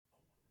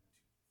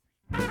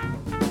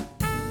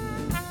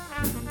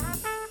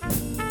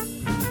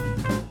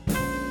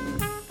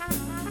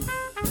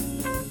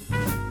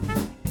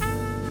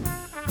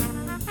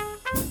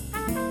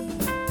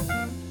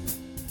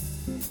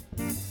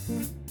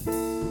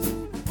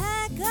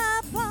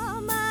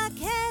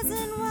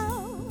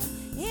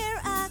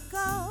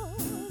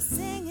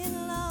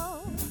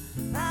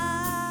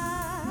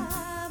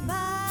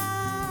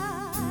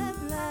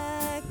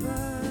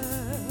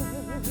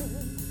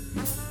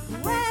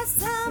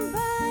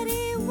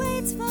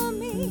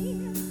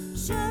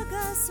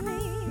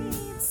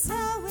sweet,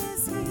 so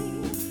is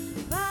he.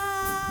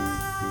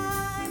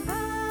 Bye,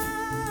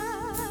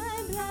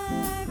 bye,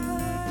 blackbird.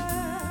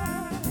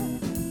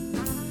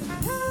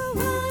 No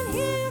one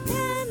here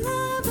can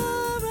love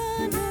or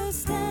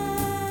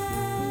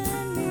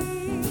understand me.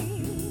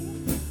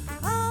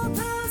 All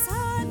those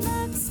hard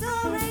luck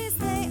stories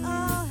they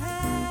all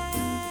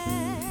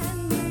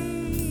hand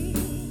me.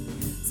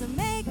 So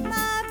make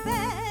my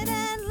bed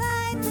and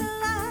light the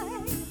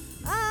light.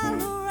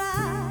 I'll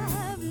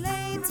arrive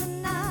late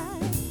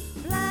tonight.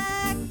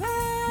 Blackbird,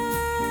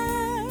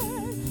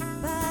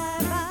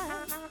 bye-bye.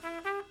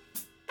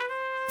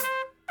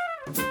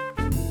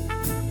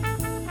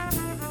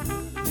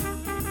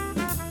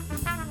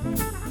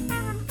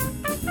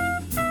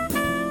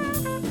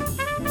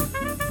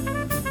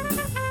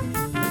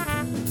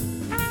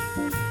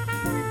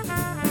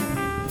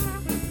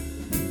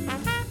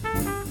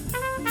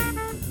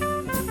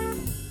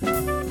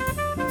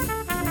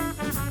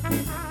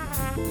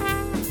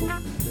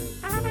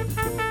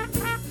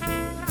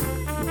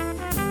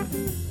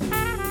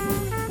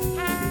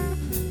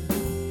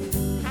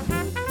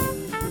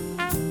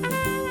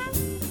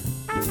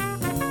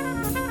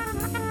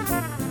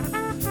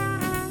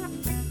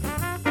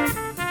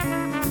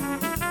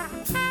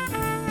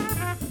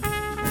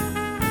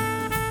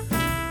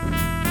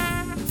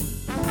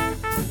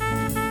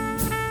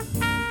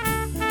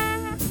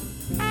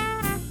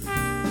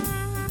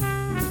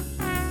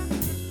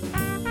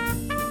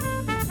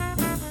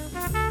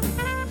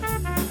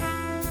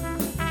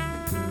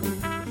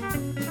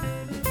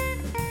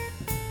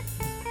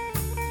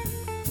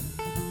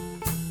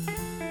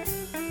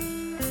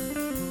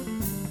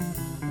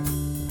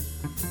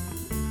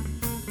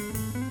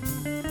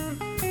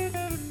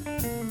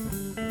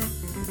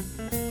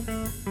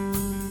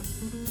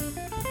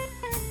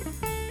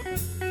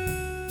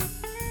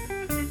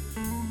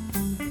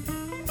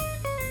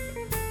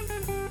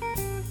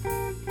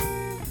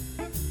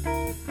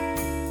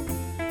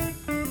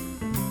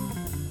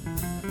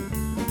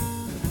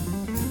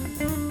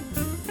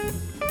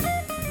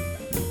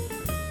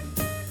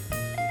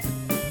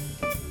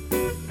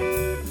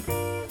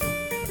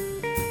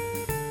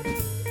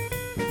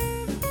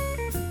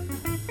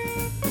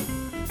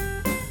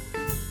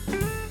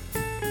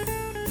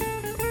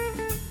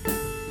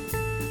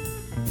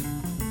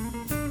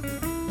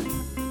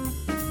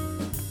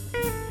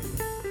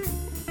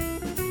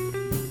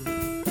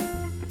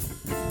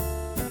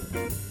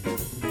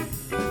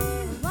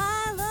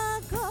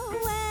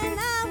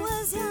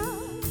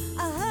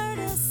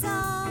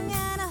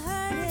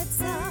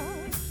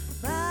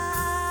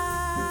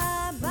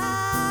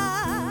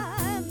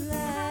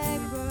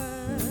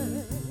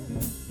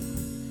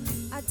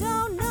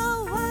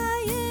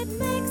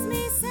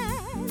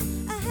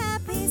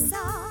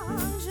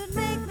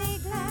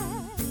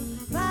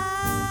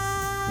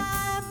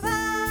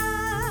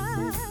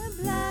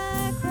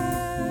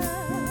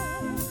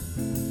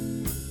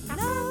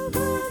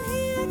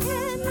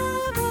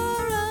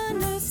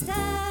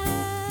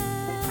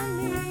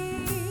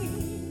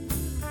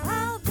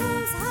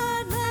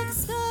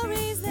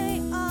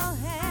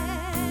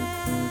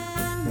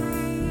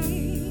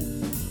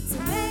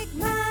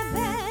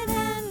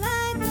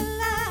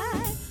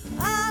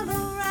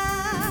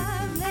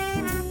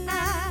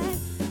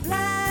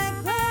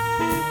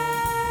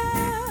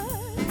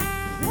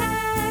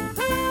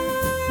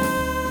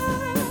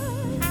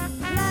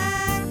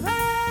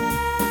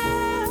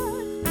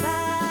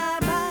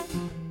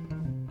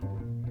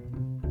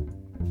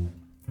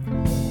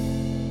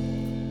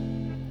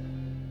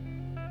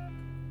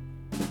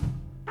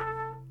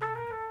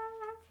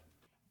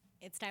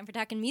 It's time for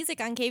Talkin' Music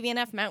on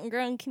KVNF Mountain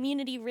Grown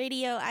Community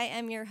Radio. I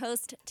am your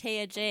host,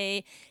 Taya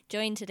Jae,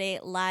 joined today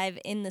live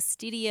in the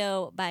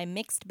studio by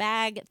Mixed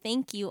Bag.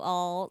 Thank you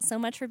all so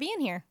much for being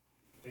here.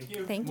 Thank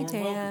you. Thank you,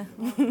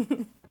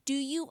 Taya. Do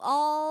you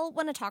all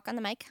want to talk on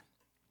the mic?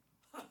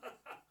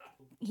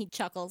 He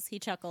chuckles.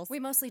 We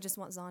mostly just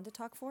want Zahn to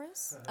talk for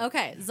us.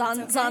 Okay.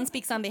 Zahn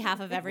speaks on behalf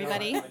of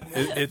everybody.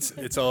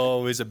 It's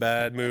always a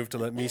bad move to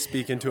let me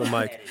speak into a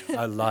mic.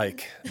 I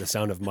like the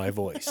sound of my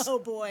voice. Oh,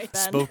 boy.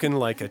 Spoken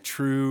like a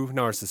true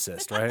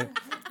narcissist, right?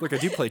 Look, I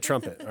do play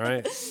trumpet, all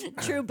right?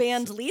 True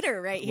band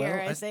leader right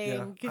here, Well, I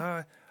think.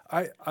 Yeah.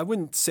 I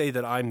wouldn't say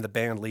that I'm the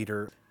band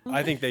leader.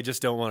 I think they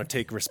just don't want to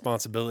take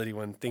responsibility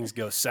when things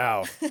go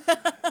south.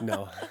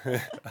 No.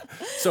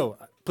 So,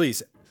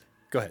 please,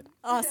 go ahead.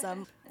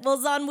 Awesome. Well,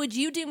 Zahn, would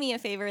you do me a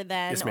favor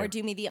then, Yes, ma'am. or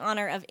do me the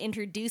honor of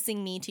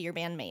introducing me to your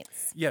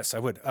bandmates? Yes, I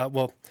would.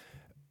 Well,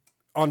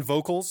 on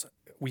vocals,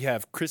 we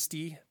have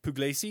Christie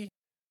Puglisi.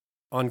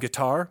 On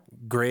guitar,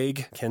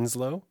 Greg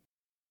Kenslow.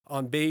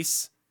 On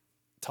bass,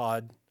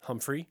 Todd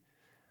Humphrey.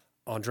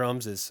 On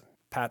drums is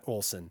Pat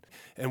Olson.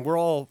 And we're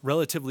all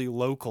relatively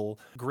local.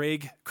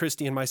 Greg,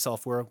 Christie, and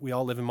myself, we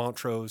all live in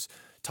Montrose.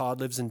 Todd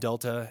lives in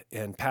Delta,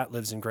 and Pat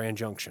lives in Grand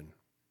Junction.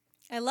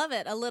 I love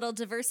it. A little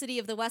diversity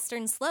of the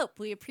Western Slope.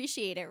 We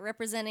appreciate it,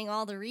 representing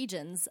all the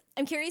regions.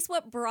 I'm curious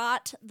what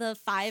brought the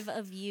five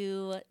of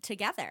you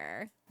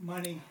together.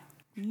 Money.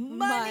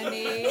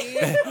 Money.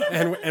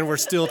 and we're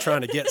still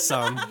trying to get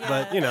some,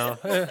 but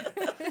what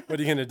are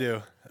you going to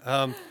do?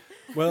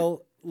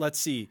 Well, let's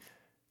see.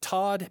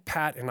 Todd,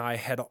 Pat, and I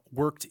had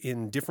worked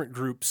in different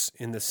groups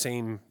in the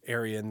same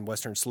area in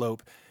Western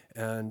Slope.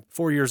 And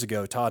 4 years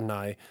ago, Todd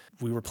and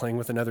we were playing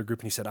with another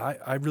group, and he said,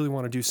 I really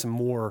want to do some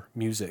more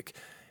music.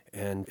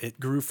 And it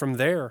grew from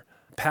there.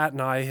 Pat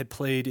and I had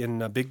played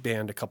in a big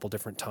band a couple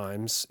different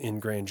times in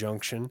Grand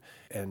Junction,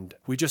 and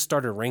we just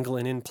started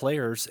wrangling in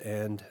players,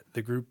 and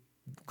the group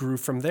grew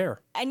from there.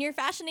 And you're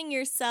fashioning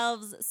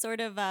yourselves sort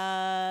of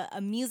a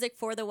music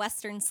for the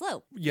Western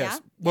Slope. Yes.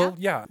 Yeah? Well,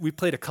 yeah. We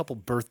played a couple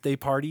birthday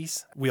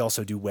parties. We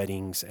also do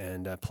weddings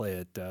and play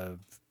at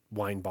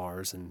wine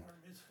bars and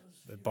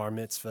bar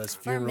mitzvahs,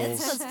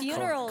 funerals.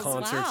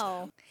 Concerts.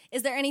 Wow.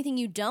 Is there anything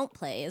you don't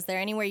play? Is there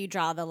anywhere you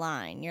draw the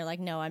line? You're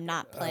like, no, I'm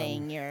not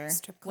playing your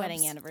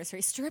wedding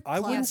anniversary. Strip clubs. I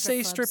wouldn't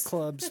say strip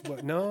clubs.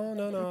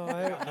 No.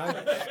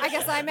 I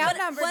guess I'm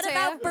outnumbered. What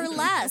about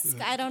burlesque?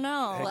 I don't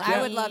know. Well,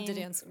 I would love to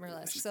dance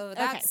burlesque. So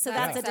that's that's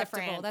a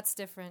acceptable. different. That's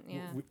different.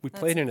 Yeah. We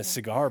played in a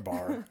cigar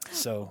bar,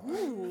 so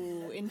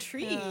Ooh,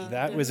 intrigued.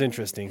 that was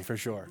interesting for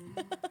sure.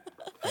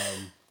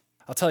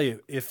 I'll tell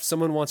you, if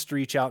someone wants to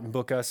reach out and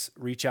book us,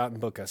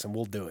 and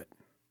we'll do it.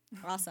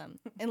 Awesome.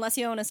 Unless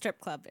you own a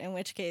strip club, in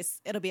which case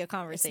it'll be a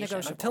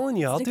conversation. I'm telling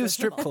you, I'll do a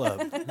strip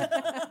club.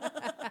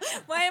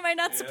 Why am I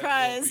not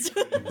surprised?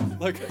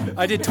 Look,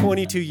 I did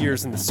 22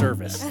 years in the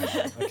service.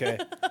 Okay,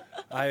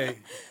 I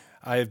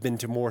have been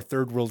to more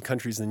third world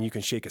countries than you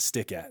can shake a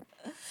stick at.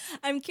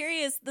 I'm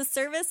curious, the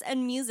service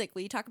and music,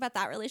 will you talk about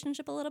that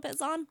relationship a little bit,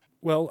 Zon?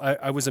 Well,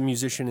 I was a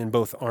musician in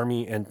both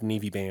Army and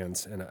Navy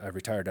bands, and I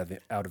retired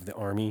out of the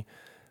Army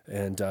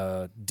and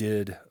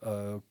did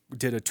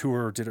a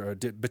tour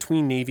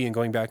between Navy and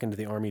going back into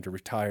the Army to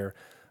retire.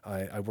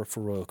 I worked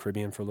for Royal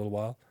Caribbean for a little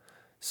while,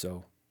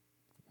 so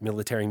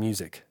military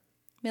music.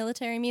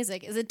 Military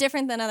music. Is it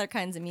different than other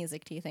kinds of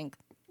music, do you think?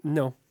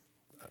 No.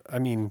 I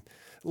mean,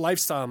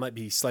 lifestyle might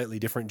be slightly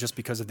different just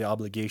because of the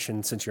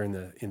obligation since you're in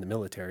the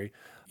military.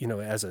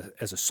 As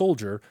a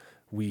soldier,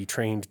 we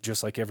trained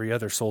just like every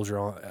other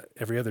soldier,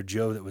 every other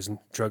Joe that was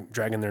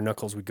dragging their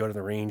knuckles. We'd go to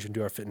the range and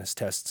do our fitness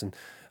tests and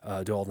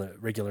do all the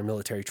regular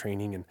military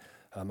training. And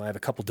I have a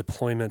couple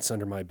deployments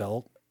under my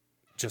belt.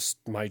 Just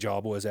my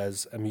job was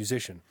as a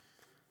musician.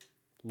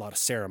 A lot of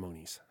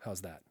ceremonies.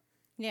 How's that?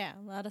 Yeah,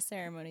 a lot of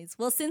ceremonies.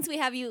 Well, since we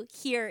have you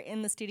here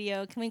in the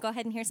studio, can we go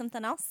ahead and hear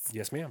something else?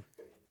 Yes, ma'am.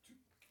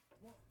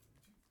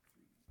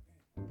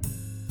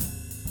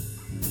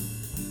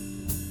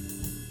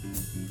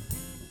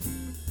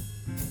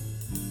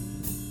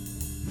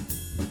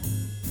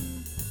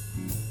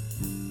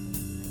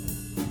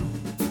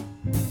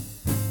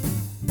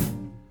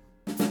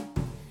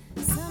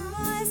 Some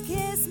boys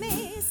kiss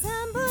me,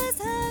 some boys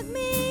hug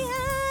me.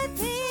 I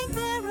think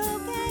they're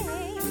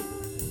okay.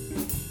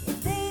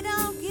 If they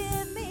don't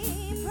give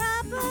me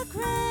proper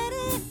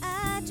credit,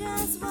 I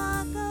just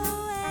walk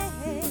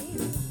away.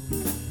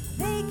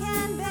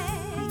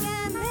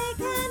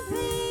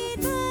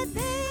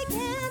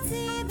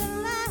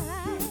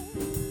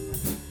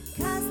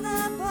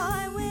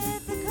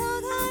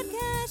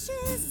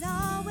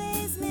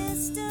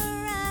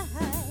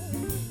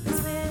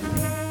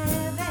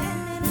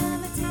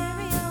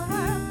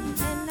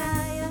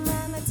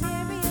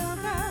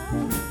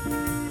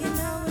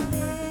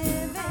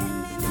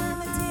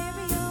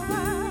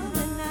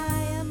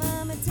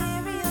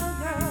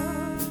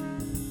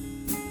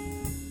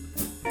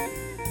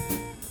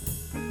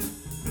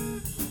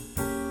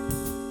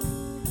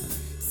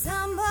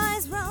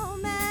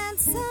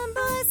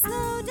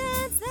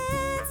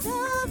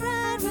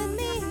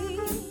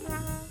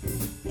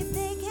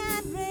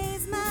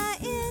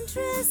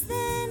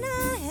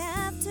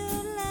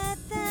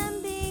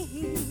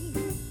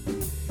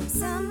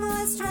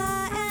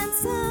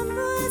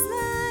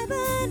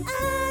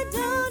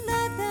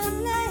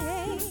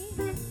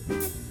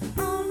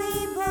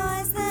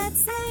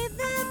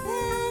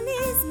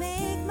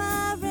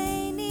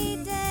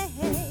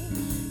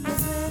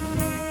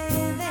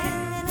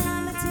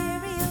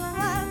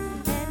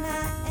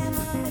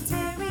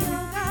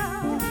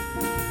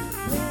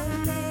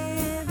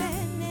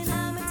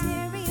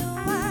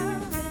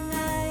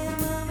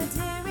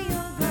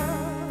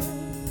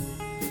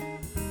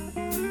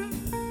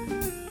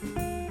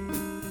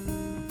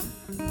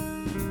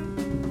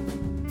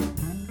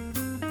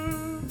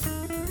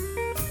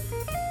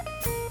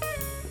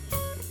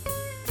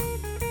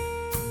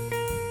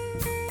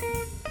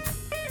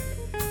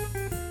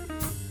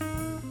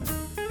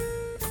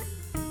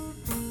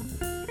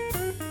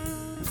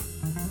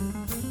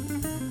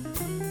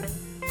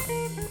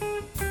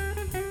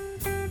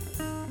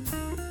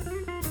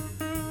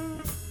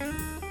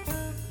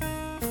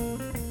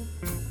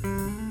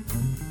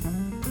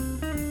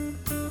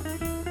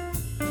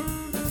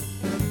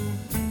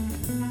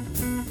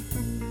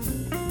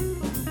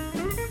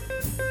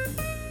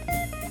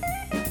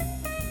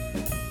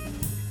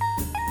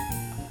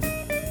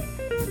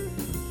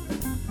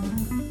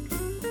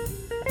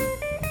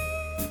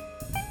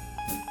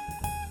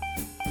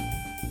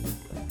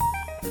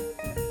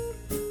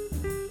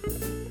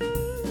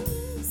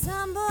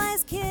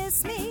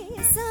 kiss me,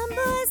 some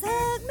boys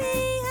hug me,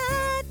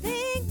 I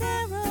think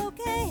they're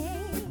okay.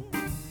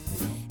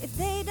 If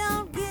they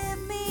don't give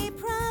me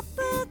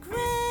proper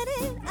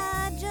credit,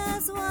 I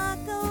just walk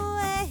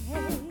away.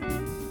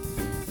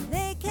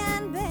 They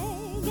can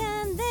beg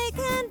and they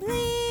can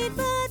plead,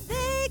 but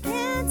they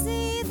can't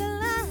see the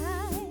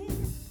light.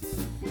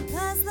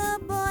 'Cause the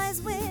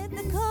boys with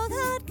the cold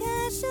hard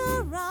cash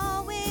are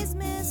always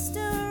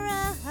Mr.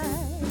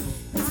 Right.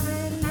 'Cause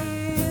we're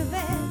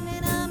living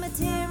in a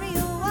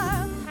material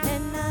world,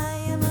 and I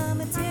am a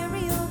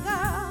material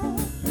girl.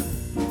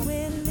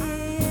 We're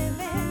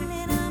living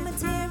in a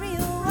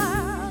material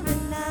world,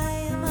 and I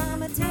am a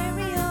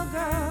material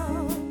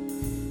girl.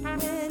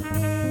 We're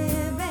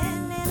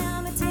living in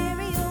a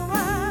material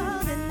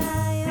world, and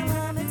I am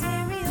a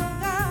material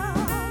girl.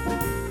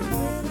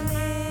 We're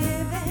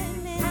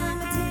living in a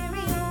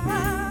material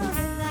world,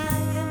 and I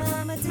am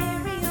a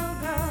material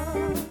girl.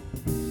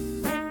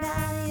 And I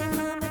am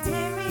a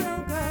material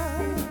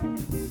girl.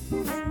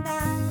 And I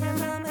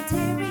am a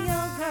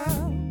material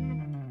girl.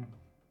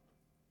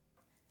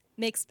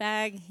 Mixed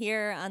Bag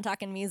here on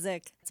Talkin'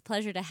 Music. It's a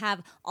pleasure to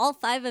have all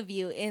 5 of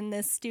you in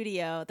this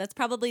studio. That's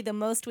probably the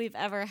most we've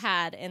ever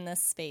had in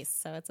this space.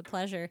 So it's a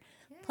pleasure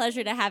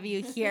to have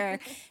you here.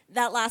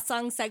 That last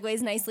song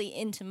segues nicely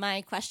into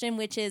my question,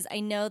 which is, I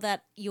know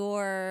that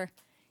your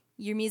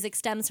music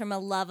stems from a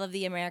love of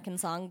the American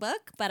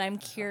songbook, but I'm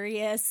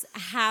curious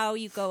how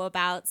you go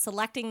about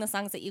selecting the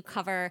songs that you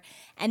cover.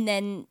 And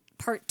then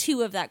part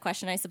 2 of that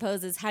question, I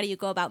suppose, is how do you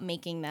go about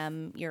making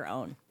them your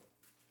own?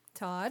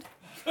 Todd.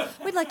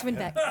 We'd like to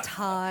invite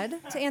Todd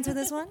to answer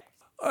this one.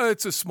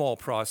 It's a small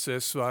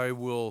process. I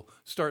will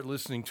start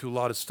listening to a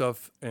lot of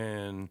stuff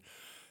and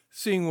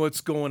seeing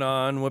what's going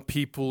on, what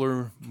people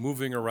are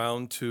moving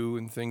around to,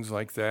 and things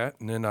like that.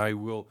 And then I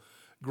will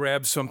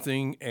grab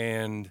something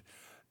and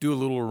do a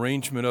little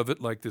arrangement of it,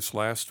 like this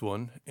last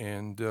one,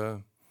 and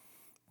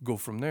go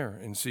from there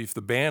and see if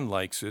the band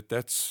likes it.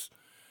 That's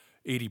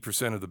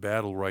 80% of the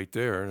battle right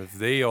there. If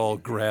they all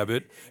grab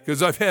it,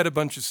 because I've had a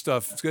bunch of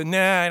stuff. It's good.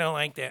 Nah, I don't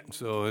like that.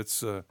 So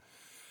it's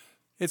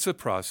a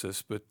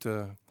process, but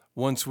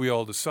once we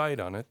all decide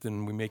on it,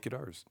 then we make it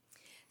ours.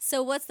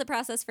 So what's the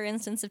process, for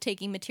instance, of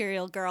taking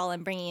Material Girl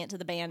and bringing it to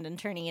the band and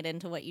turning it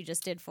into what you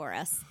just did for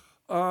us?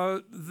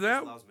 Loves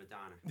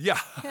Madonna. Yeah,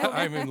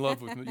 I'm in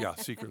love with,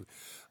 secretly.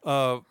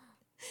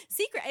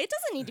 Secret. It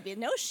doesn't need to be.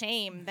 No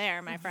shame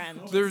there, my friend.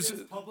 It's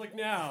public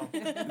now.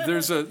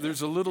 There's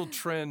a little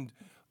trend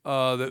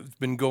that's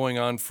been going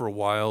on for a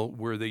while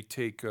where they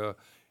take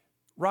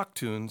rock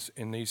tunes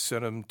and they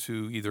set them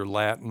to either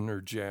Latin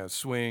or jazz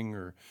swing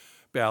or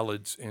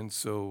ballads. And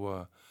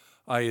so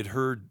I had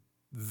heard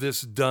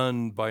this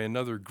done by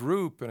another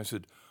group, and I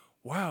said,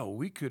 wow,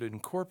 we could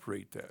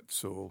incorporate that.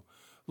 So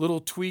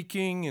little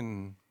tweaking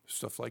and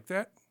stuff like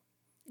that.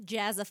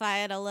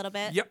 Jazzify it a little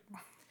bit. Yep.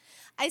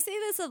 I say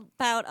this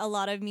about a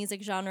lot of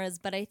music genres,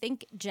 but I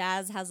think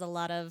jazz has a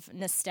lot of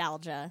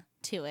nostalgia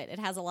to it. It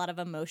has a lot of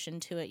emotion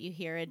to it. You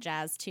hear a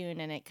jazz tune,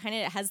 and it kind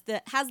of has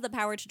the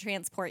power to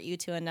transport you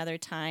to another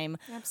time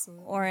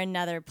or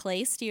another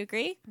place. Do you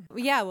agree?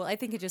 Yeah, well, I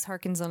think it just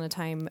harkens on a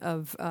time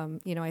of,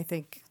 I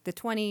think the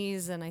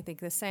 20s, and I think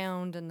the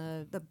sound and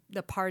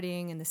the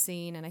partying and the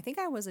scene. And I think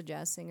I was a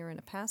jazz singer in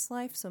a past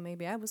life, so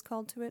maybe I was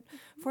called to it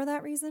for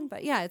that reason.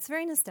 But yeah, it's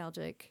very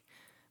nostalgic.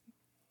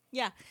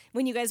 Yeah.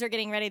 When you guys were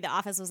getting ready, the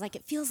office was like,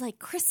 it feels like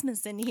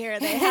Christmas in here.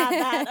 They had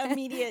that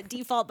immediate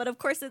default. But of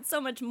course, it's so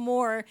much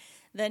more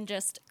than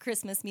just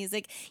Christmas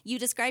music. You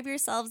describe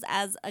yourselves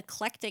as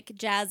eclectic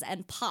jazz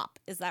and pop.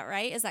 Is that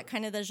right? Is that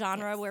kind of the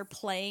genre we're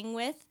playing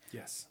with?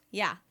 Yes.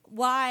 Yeah.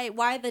 Why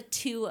the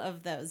 2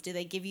 of those? Do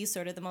they give you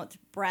sort of the most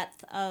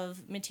breadth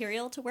of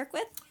material to work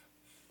with?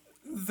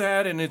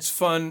 That, and it's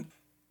fun.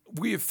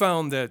 We have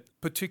found that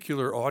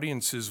particular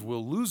audiences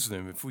will lose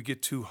them if we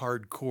get too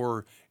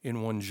hardcore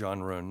in one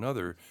genre or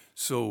another.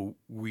 So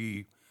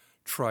we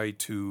try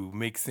to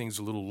make things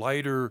a little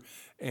lighter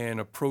and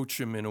approach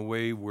them in a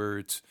way where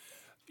it's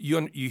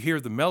you hear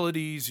the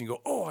melodies and you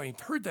go, oh, I've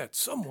heard that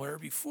somewhere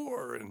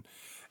before,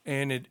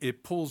 and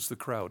it pulls the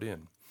crowd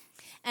in.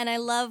 And I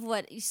love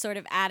what sort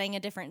of adding a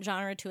different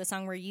genre to a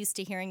song we're used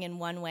to hearing in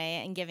one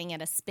way and giving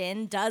it a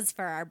spin does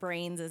for our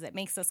brains, is it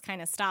makes us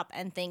kind of stop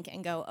and think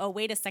and go, oh,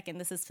 wait a second,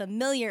 this is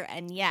familiar,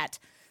 and yet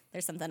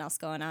there's something else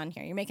going on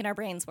here. You're making our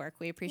brains work.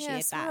 We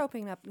appreciate that. We're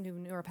opening up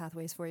newer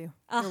pathways for you.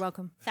 You're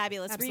welcome.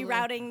 Fabulous. Absolutely.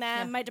 Rerouting them.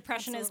 Yeah, my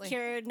depression is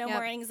cured. No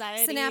more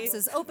anxiety.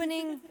 Synapses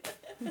opening.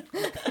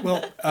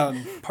 Well,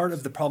 part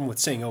of the problem with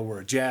saying, oh,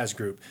 we're a jazz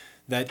group,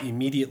 that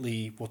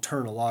immediately will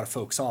turn a lot of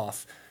folks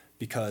off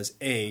because,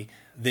 A,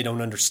 they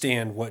don't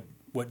understand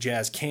what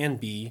jazz can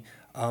be.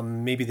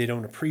 Maybe they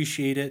don't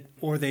appreciate it,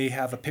 or they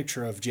have a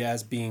picture of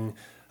jazz being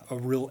a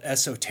real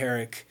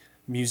esoteric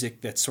music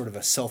that's sort of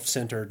a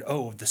self-centered,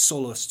 oh, the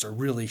soloists are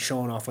really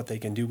showing off what they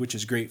can do, which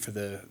is great for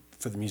the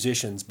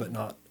musicians, but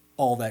not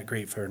all that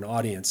great for an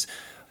audience.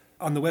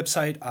 On the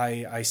website,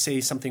 I say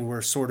something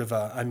where sort of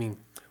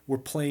we're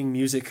playing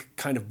music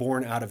kind of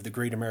born out of the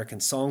Great American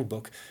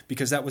Songbook,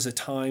 because that was a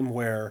time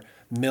where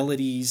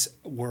melodies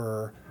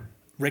were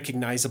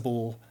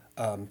recognizable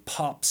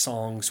pop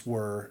songs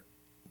were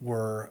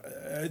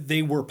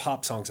they were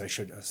pop songs.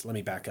 Let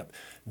me back up.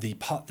 The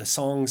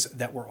songs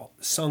that were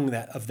sung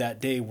that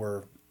day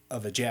were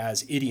of a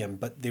jazz idiom,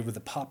 but they were the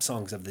pop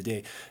songs of the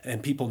day,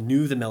 and people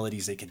knew the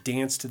melodies. They could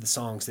dance to the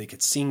songs. They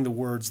could sing the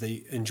words.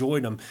 They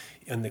enjoyed them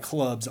in the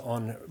clubs,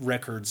 on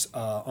records,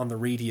 on the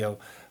radio.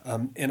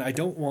 And I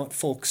don't want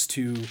folks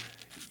to,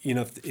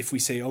 if we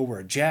say, oh, we're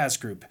a jazz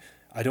group,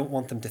 I don't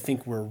want them to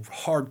think we're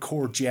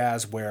hardcore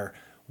jazz where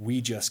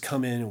we just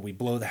come in and we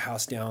blow the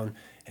house down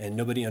and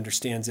nobody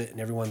understands it and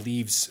everyone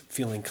leaves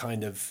feeling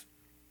kind of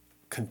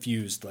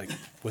confused. Like,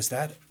 was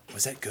that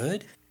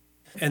good?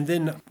 And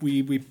then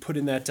we put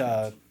in that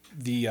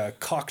the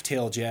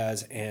cocktail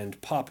jazz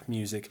and pop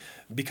music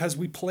because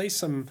we play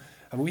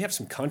we have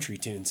some country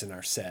tunes in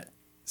our set.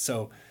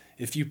 So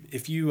if you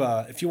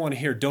want to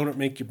hear "Don't It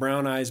Make Your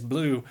Brown Eyes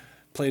Blue"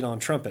 played on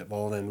trumpet,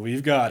 well then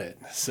we've got it.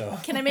 So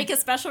can I make a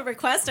special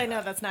request? I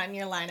know that's not in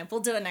your lineup. We'll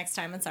do it next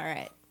time. It's all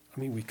right. I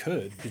mean, we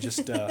could. We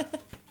just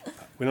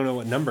we don't know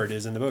what number it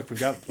is in the book. We've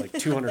got like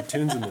 200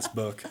 tunes in this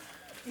book.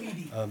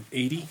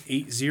 80.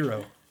 80.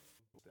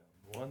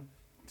 1,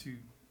 2,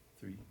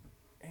 3,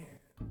 and.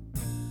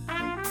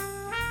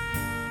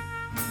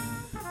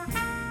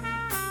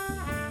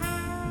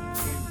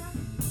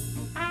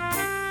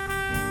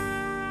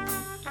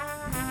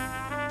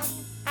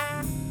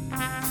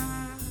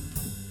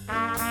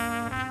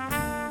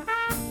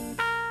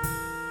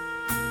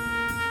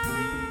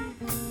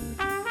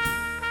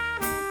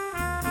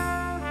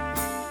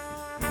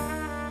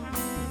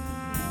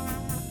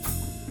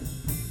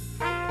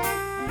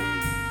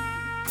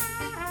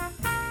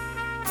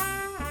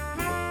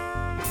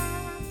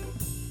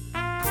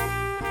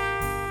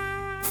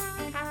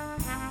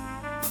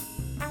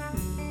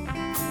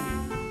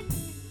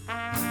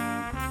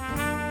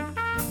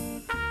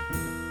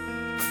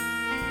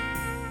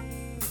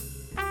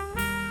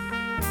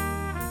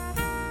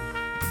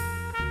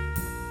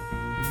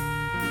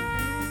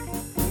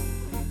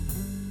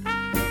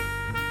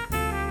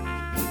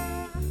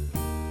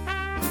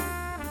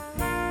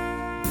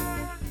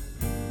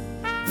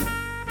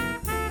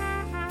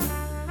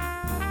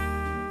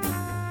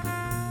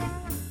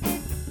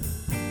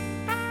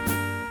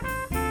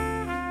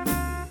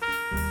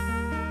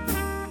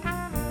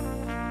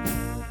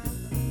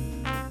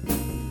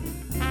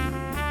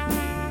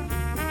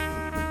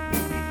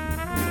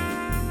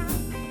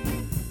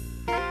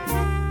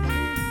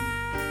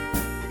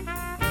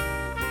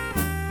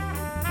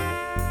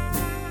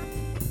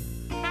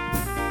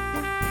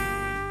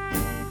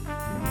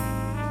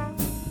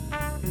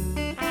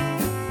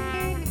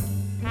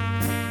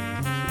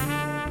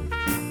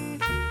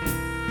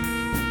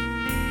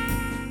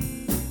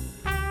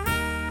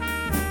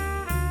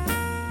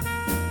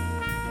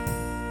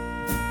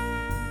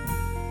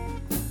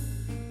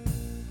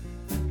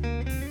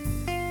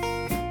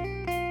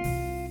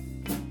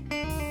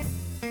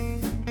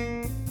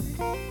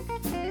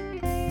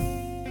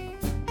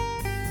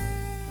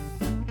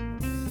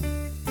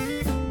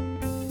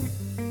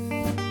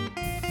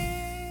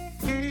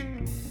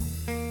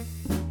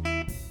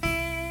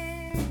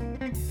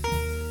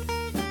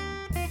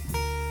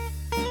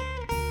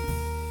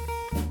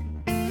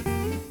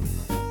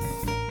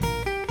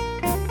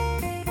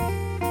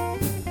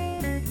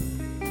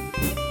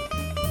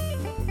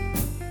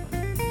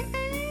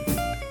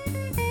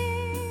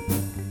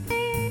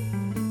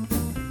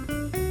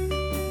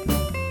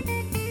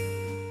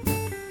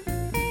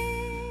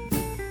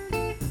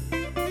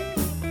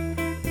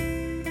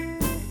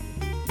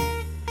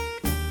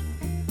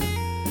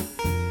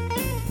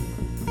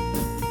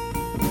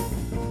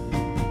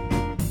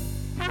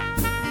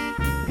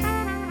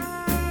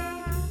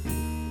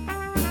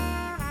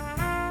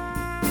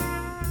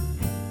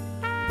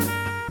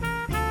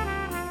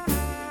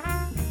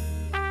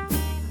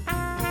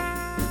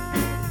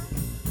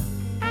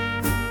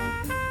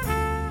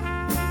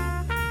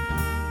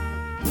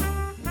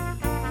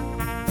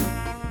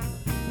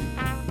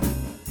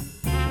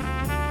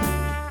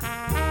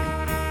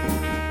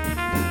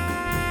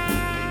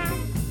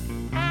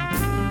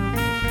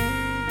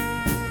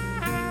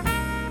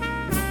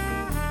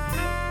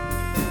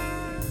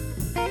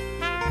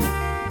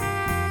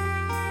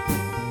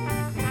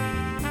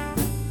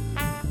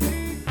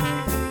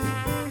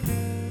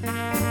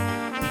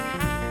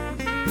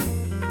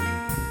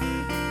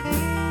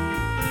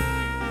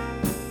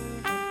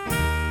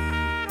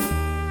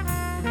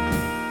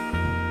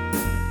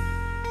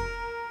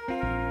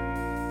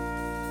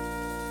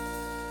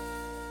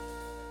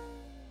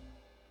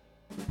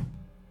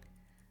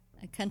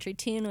 Country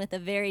tune with a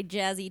very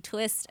jazzy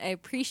twist. I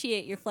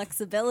appreciate your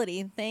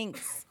flexibility.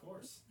 Thanks. Of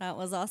course. That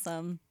was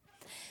awesome.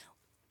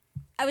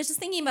 I was just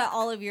thinking about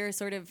all of your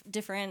sort of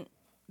different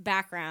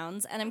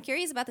backgrounds, and I'm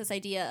curious about this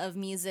idea of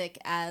music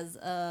as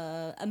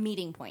a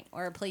meeting point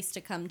or a place to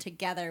come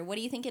together. What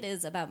do you think it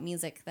is about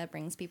music that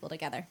brings people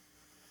together?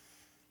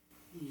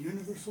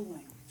 Universal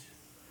language.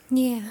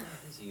 Yeah.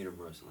 It's a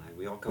universal language.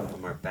 We all come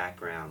from our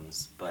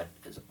backgrounds, but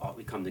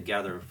we come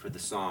together for the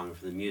song,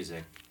 for the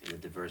music, and the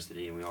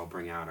diversity, and we all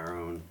bring out our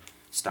own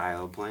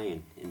style of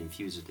playing and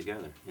infuse it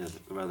together. You know,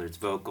 whether it's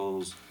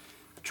vocals,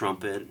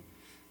 trumpet.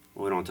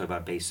 Well, we don't talk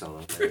about bass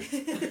solo,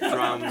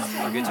 drums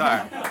or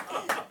guitar.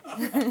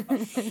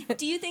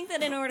 Do you think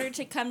that in order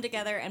to come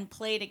together and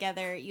play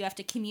together, you have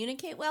to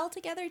communicate well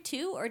together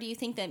too? Or do you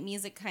think that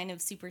music kind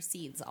of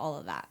supersedes all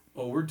of that?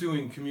 Oh, we're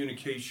doing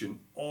communication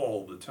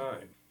all the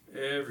time.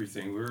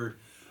 Everything. We're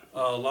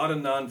a lot of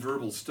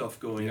nonverbal stuff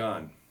going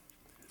on.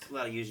 It's a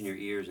lot of using your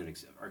ears and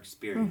our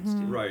experience,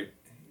 too. Right.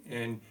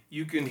 And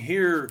you can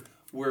hear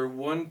where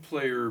one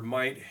player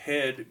might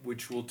head,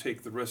 which will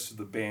take the rest of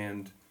the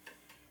band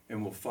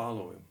and will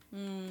follow him.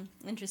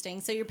 Interesting.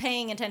 So you're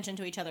paying attention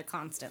to each other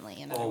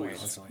constantly, in other Always.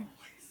 words.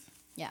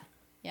 Yeah.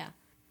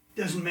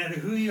 Doesn't matter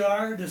who you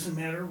are, doesn't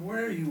matter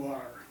where you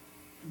are.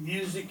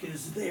 Music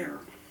is there,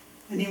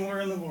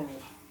 anywhere in the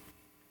world.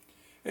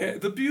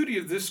 The beauty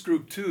of this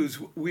group, too, is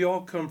we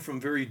all come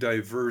from very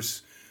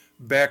diverse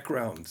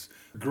backgrounds.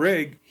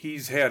 Greg,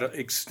 he's had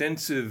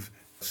extensive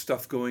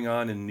stuff going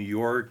on in New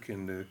York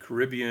and the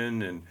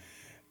Caribbean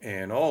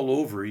and all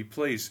over. He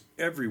plays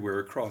everywhere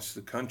across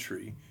the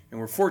country, and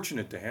we're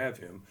fortunate to have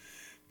him.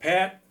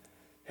 Pat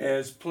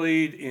has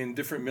played in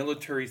different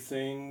military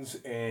things,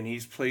 and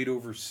he's played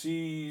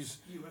overseas.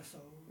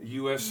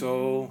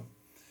 USO.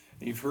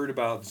 You've heard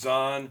about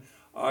Zahn.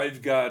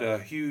 I've got a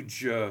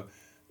huge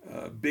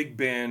big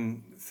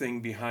band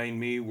thing behind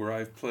me where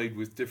I've played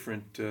with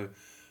different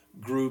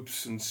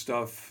groups and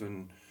stuff.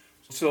 And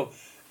so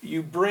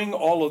you bring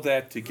all of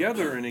that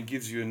together, and it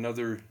gives you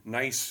another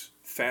nice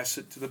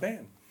facet to the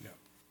band.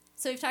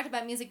 So we've talked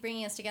about music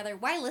bringing us together.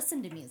 Why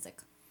listen to music?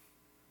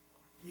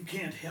 You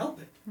can't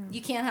help it.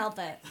 You can't help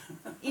it.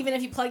 Even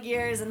if you plug your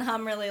ears and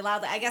hum really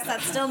loudly. I guess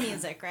that's still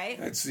music, right?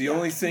 That's the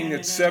only thing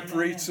that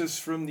separates us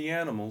from the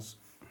animals.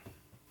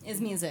 Is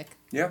music.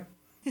 Yeah.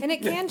 And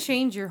it can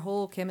change your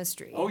whole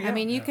chemistry. Oh, yeah. I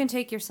mean, you can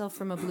take yourself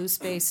from a blue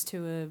space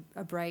to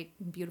a bright,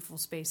 beautiful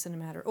space in a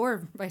matter,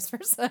 or vice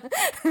versa.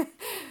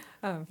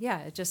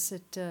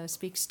 It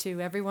speaks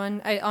to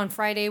everyone. On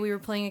Friday, we were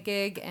playing a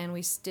gig, and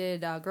we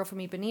did Girl from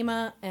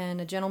Ipanema,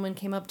 and a gentleman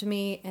came up to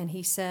me, and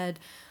he said,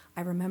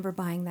 I remember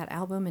buying that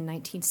album in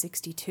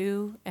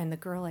 1962, and the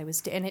girl I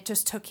was... and it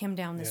just took him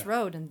down this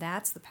road, and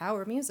that's the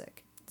power of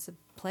music. It's a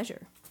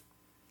pleasure.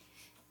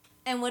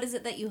 And what is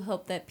it that you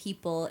hope that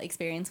people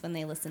experience when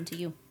they listen to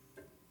you?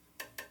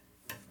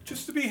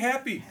 Just to be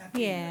happy.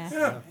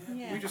 Yeah.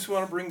 Yeah. We just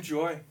want to bring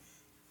joy.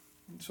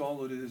 That's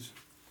all it is.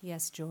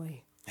 Yes,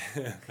 joy.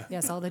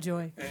 Yes, all the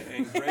joy.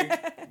 And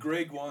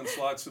Greg wants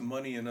lots of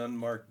money and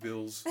unmarked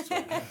bills. So.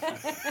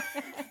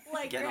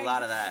 Like Getting Greg, a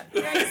lot of that.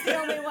 Greg's the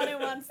only one who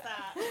wants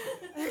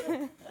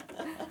that.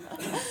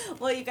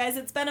 Well, you guys,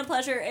 it's been a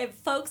pleasure. If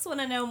folks want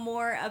to know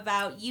more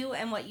about you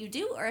and what you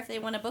do, or if they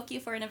want to book you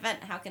for an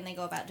event, how can they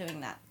go about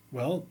doing that?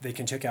 Well, they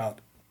can check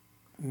out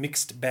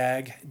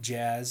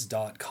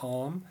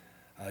mixedbagjazz.com.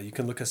 You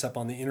can look us up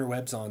on the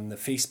interwebs on the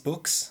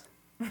Facebooks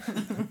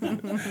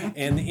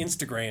and the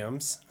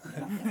Instagrams.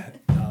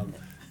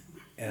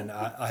 And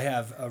I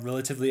have a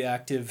relatively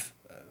active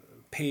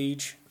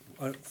page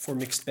for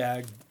Mixed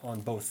Bag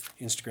on both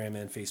Instagram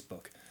and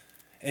Facebook.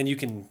 And you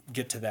can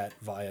get to that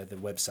via the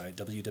website,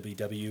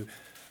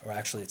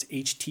 it's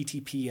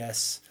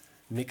HTTPS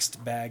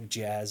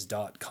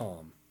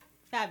mixedbagjazz.com.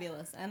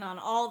 Fabulous. And on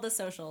all the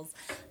socials.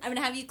 I'm going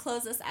to have you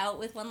close us out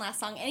with one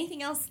last song.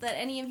 Anything else that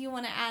any of you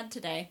want to add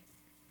today?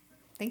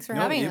 Thanks for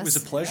having us. It was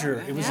a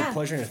pleasure. It was a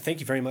pleasure, and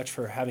thank you very much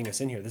for having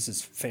us in here. This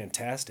is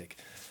fantastic.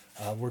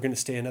 We're going to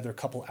stay another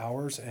couple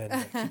hours and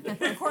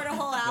record a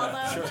whole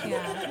album. Sure.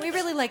 Yeah, we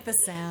really like the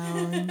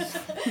sound.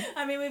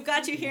 I mean, we've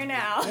got you here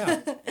now.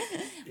 Yeah.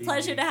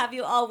 Pleasure to have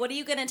you all. What are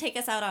you going to take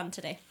us out on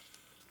today?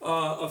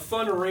 A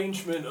fun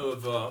arrangement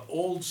of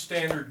old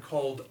standard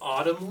called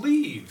Autumn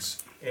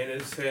Leaves, and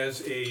it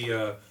has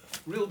a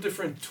real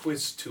different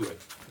twist to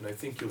it, and I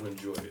think you'll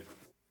enjoy it.